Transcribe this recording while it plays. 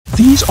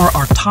These are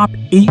our top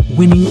 8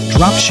 winning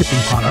drop shipping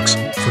products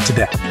for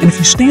today. And if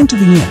you stand to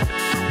the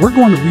end, we're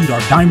going to read our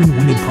diamond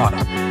winning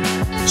product.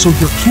 So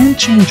your can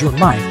change your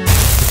life.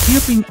 The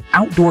camping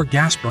outdoor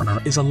gas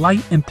burner is a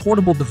light and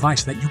portable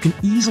device that you can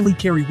easily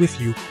carry with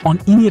you on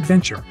any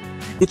adventure.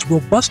 Its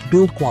robust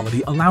build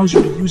quality allows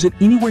you to use it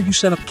anywhere you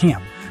set up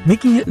camp,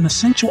 making it an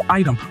essential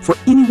item for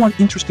anyone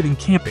interested in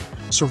camping,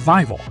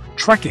 survival,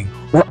 trekking,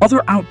 or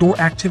other outdoor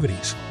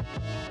activities.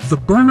 The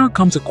burner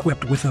comes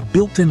equipped with a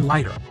built-in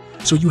lighter,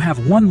 so you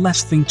have one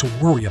less thing to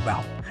worry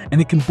about, and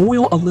it can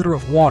boil a liter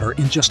of water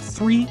in just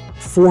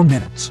 3-4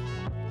 minutes.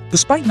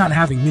 Despite not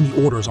having many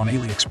orders on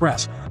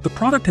AliExpress, the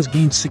product has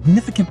gained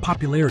significant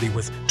popularity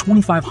with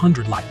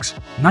 2,500 likes,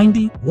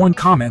 91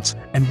 comments,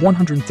 and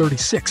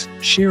 136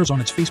 shares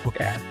on its Facebook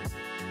ad.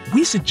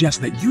 We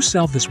suggest that you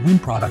sell this Win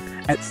product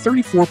at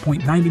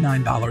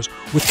 $34.99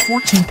 with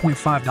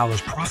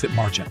 $14.5 profit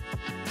margin.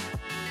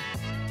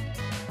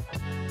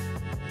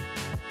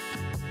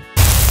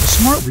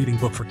 The Smart Reading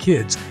Book for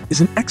Kids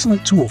is an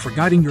excellent tool for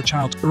guiding your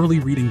child's early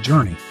reading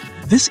journey.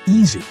 This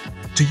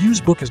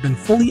easy-to-use book has been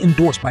fully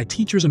endorsed by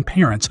teachers and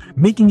parents,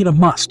 making it a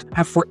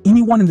must-have for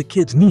anyone in the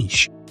kids'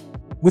 niche.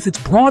 With its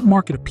broad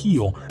market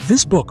appeal,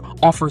 this book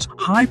offers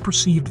high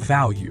perceived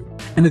value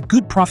and a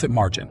good profit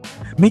margin,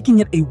 making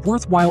it a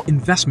worthwhile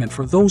investment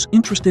for those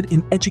interested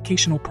in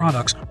educational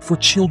products for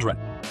children.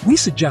 We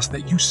suggest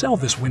that you sell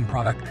this Win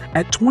product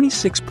at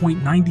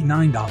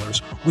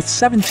 $26.99 with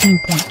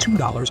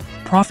 $17.2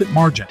 profit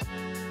margin.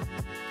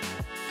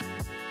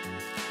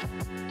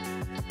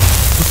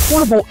 The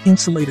portable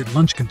insulated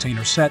lunch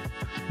container set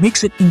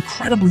makes it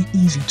incredibly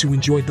easy to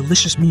enjoy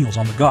delicious meals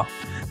on the go.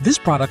 This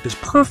product is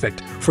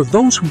perfect for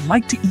those who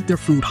like to eat their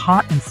food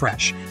hot and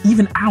fresh,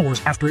 even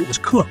hours after it was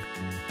cooked.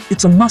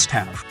 It's a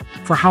must-have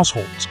for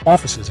households,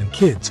 offices, and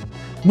kids,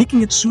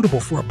 making it suitable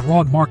for a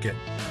broad market.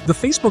 The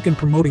Facebook in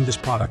promoting this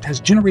product has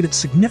generated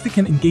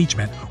significant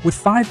engagement with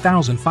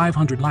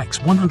 5,500 likes,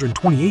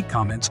 128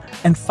 comments,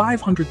 and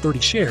 530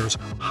 shares,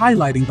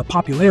 highlighting the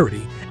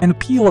popularity and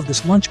appeal of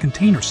this lunch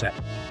container set.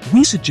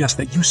 We suggest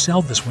that you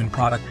sell this Win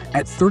product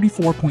at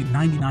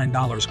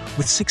 $34.99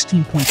 with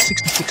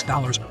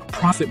 $16.66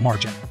 profit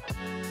margin.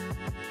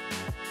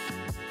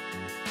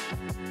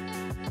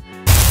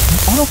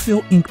 The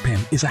AUTOFILL ink pen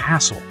is a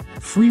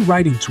hassle-free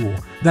writing tool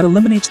that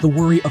eliminates the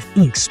worry of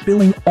ink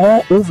spilling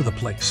all over the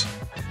place.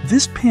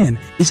 This pen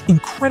is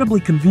incredibly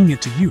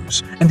convenient to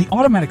use, and the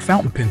automatic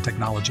fountain pen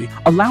technology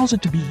allows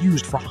it to be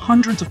used for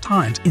hundreds of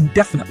times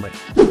indefinitely.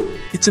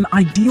 It's an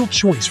ideal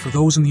choice for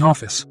those in the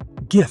office,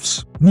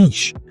 gifts,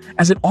 niche,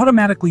 as it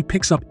automatically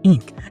picks up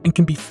ink and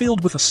can be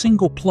filled with a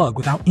single plug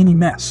without any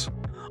mess.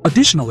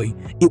 Additionally,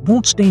 it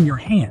won't stain your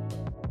hand.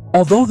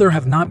 Although there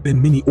have not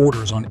been many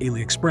orders on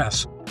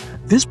AliExpress,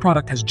 this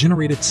product has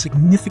generated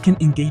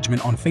significant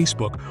engagement on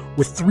Facebook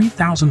with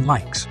 3,000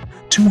 likes,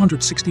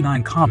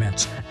 269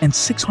 comments, and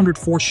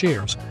 604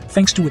 shares,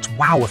 thanks to its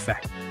wow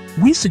effect.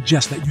 We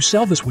suggest that you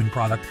sell this Win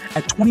product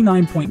at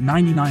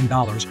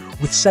 $29.99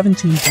 with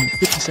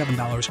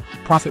 $17.57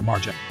 profit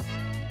margin.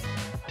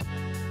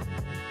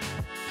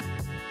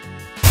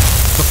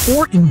 The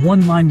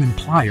 4-in-1 LINEMAN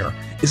PLIER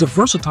is a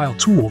versatile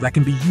tool that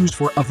can be used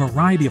for a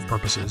variety of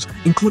purposes,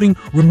 including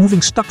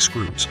removing stuck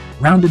screws,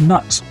 rounded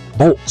nuts,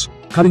 bolts,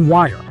 cutting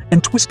wire,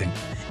 and twisting.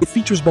 It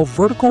features both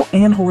vertical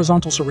and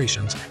horizontal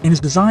serrations and is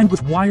designed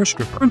with wire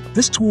stripper.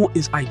 This tool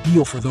is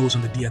ideal for those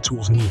in the DIY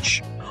tools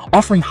niche,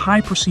 offering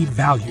high perceived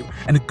value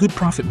and a good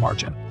profit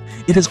margin.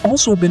 It has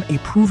also been a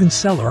proven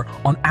seller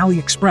on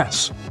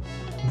AliExpress.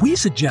 We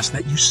suggest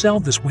that you sell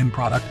this Win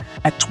product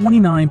at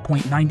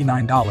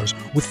 $29.99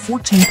 with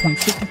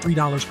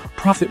 $14.53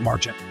 profit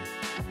margin.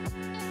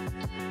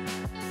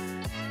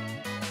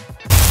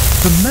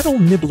 The metal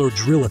nibbler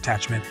drill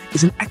attachment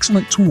is an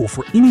excellent tool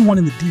for anyone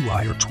in the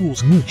DIY or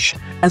tools niche,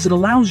 as it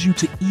allows you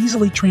to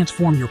easily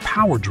transform your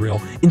power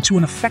drill into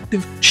an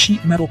effective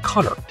sheet metal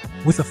cutter.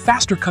 With a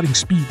faster cutting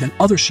speed than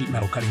other sheet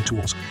metal cutting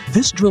tools,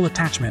 this drill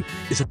attachment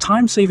is a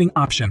time-saving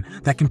option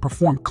that can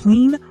perform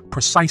clean,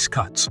 precise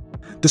cuts.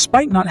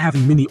 Despite not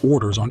having many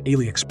orders on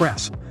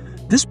AliExpress,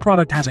 this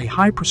product has a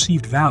high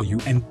perceived value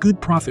and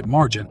good profit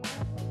margin.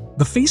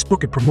 The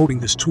Facebook at promoting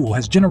this tool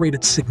has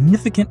generated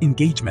significant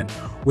engagement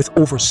with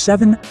over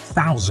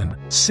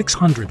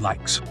 7,600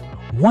 likes,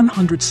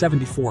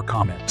 174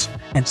 comments,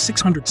 and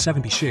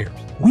 670 shares.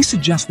 We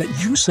suggest that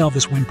you sell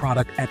this Win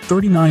product at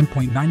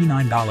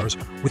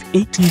 $39.99 with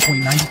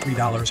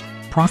 $18.93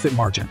 profit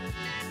margin.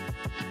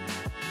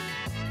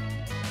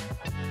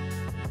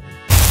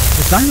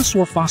 The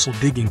DINOSAUR Fossil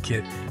Digging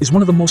Kit is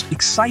one of the most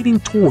exciting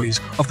toys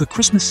of the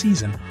Christmas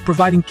season,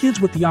 providing kids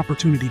with the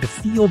opportunity to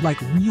feel like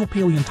real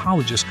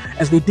paleontologists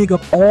as they dig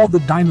up all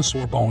the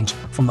dinosaur bones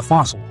from the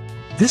fossil.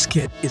 This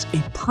kit is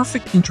a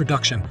perfect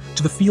introduction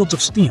to the fields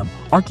of STEM,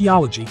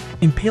 archaeology,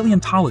 and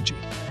paleontology,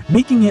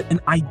 making it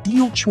an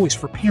ideal choice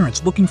for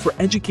parents looking for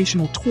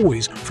educational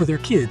toys for their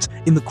kids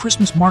in the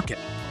Christmas market.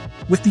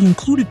 With the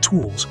included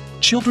tools,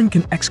 children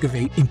can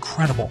excavate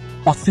incredible,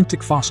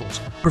 authentic fossils,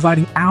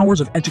 providing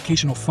hours of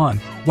educational fun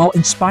while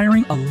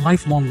inspiring a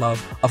lifelong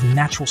love of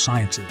natural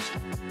sciences.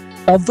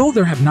 Although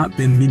there have not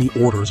been many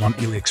orders on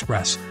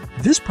AliExpress,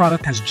 this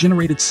product has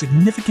generated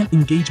significant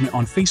engagement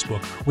on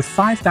Facebook with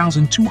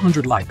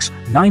 5,200 likes,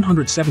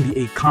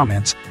 978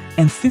 comments,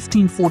 and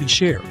 1,540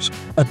 shares.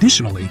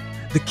 Additionally,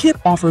 the kit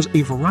offers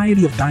a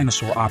variety of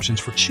dinosaur options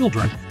for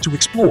children to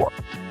explore.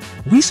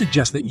 We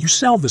suggest that you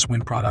sell this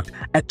Win product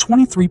at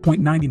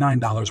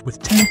 $23.99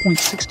 with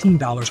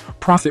 $10.16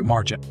 profit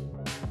margin.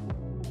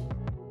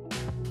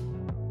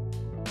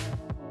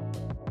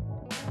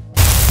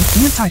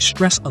 The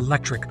anti-stress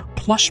electric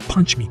PLUSH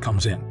Punch Me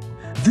comes in.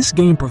 This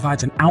game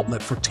provides an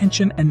outlet for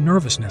tension and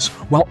nervousness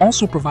while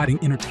also providing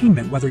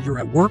entertainment whether you're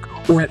at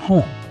work or at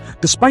home.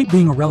 Despite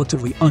being a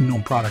relatively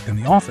unknown product in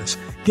the office,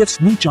 gifts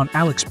niche on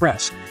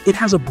AliExpress, it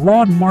has a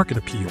broad market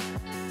appeal.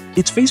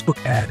 Its Facebook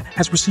ad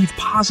has received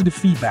positive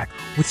feedback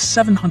with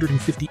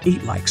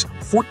 758 likes,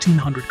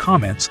 1,400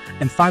 comments,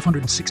 and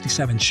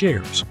 567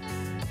 shares.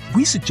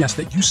 We suggest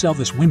that you sell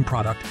this Win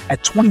product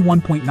at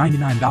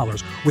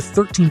 $21.99 with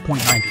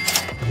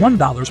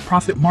 $13.91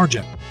 profit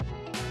margin.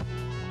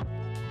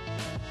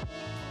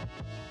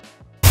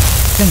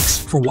 Thanks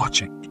for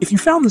watching. If you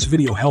found this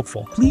video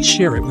helpful, please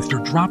share it with your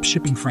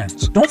dropshipping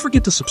friends. Don't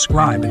forget to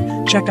subscribe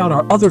and check out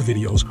our other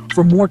videos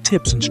for more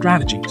tips and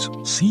strategies.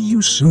 See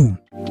you soon.